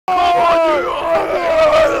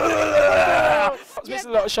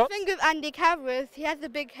lot of shots. The thing with Andy Carver's, he has a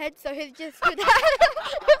big head, so he's just good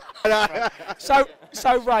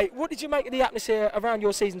So Ray, what did you make of the atmosphere around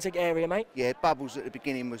your season ticket area, mate? Yeah, Bubbles at the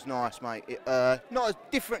beginning was nice, mate. Not as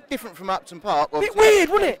different from Upton Park. A bit weird,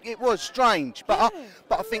 wasn't it? It was strange, but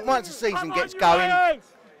I think once the season gets going,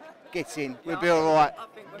 gets in, we'll be all right.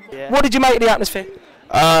 Yeah. What did you make of the atmosphere?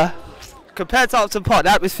 Compared to Upton Park,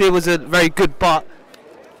 the atmosphere was very good, but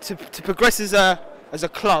to progress as a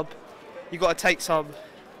club, you got to take some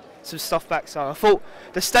stuff back. So I thought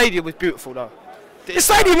the stadium was beautiful, though. The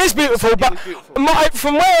stadium is beautiful, but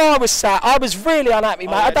from where I was sat, I was really unhappy,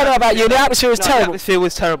 mate. I don't know about you. The atmosphere was terrible. The atmosphere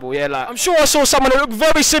was terrible, yeah. Like I'm sure I saw someone who looked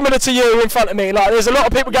very similar to you in front of me. Like there's a lot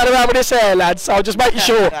of people going around with this hair, lads. So I'll just make you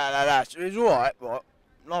sure. No. It was all right, right.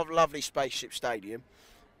 Lovely spaceship stadium.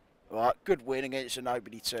 Right, good win against a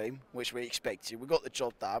nobody team, which we expected. We got the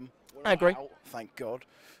job done. I agree. Out, thank God.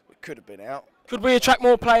 We could have been out. Could we attract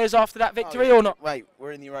more players after that victory or not? Wait,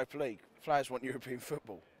 we're in the Europa League. Players want European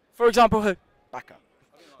football. For example, who? Bacca.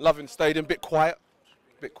 Loving stadium, bit quiet.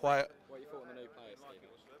 What you thought on the new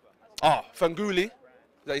players? Fanguli.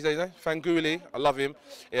 Is that his name? Fanguli. I love him.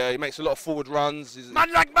 Yeah, he makes a lot of forward runs.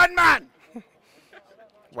 Man like man!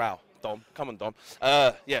 Wow, Dom. Come on, Dom.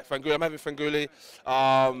 Yeah, Fanguli. I'm having Fanguli.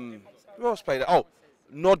 Who else played it? Oh,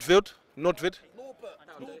 Nordvid.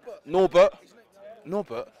 Norbert.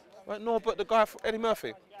 Wait, Norbert, the guy from Eddie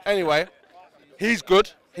Murphy. Anyway, he's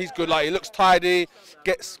good. Like, he looks tidy,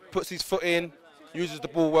 puts his foot in, uses the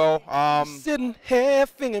ball well. Sitting here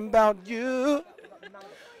thinking about you,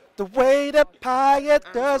 the way that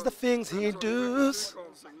Payet does the things he does.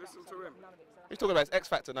 He's talking about his X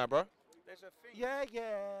Factor now, bro. Yeah.